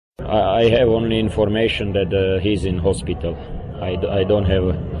I have only information that he's in hospital. I don't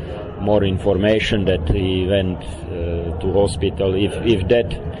have more information that he went to hospital. If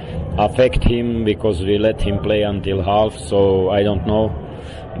that affect him, because we let him play until half, so I don't know.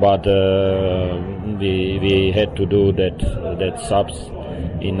 But we had to do that subs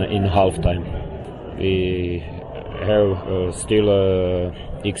in half time. We have still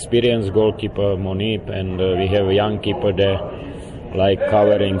experienced goalkeeper Monip, and we have a young keeper there, like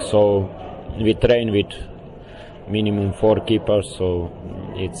covering. So we train with minimum 4 keepers, so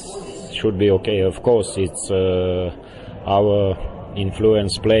it should be okay. Of course, it's our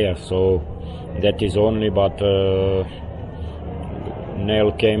influence player, so that is only. But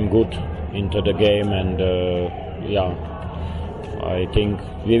Neil came good into the game, and yeah, I think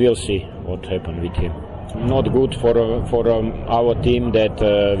we will see what happened with him. Not good for our team that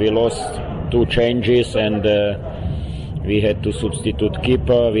we lost 2 changes, and we had to substitute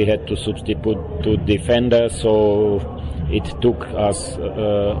keeper, we had to substitute defender, so it took us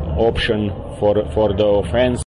option for the offense.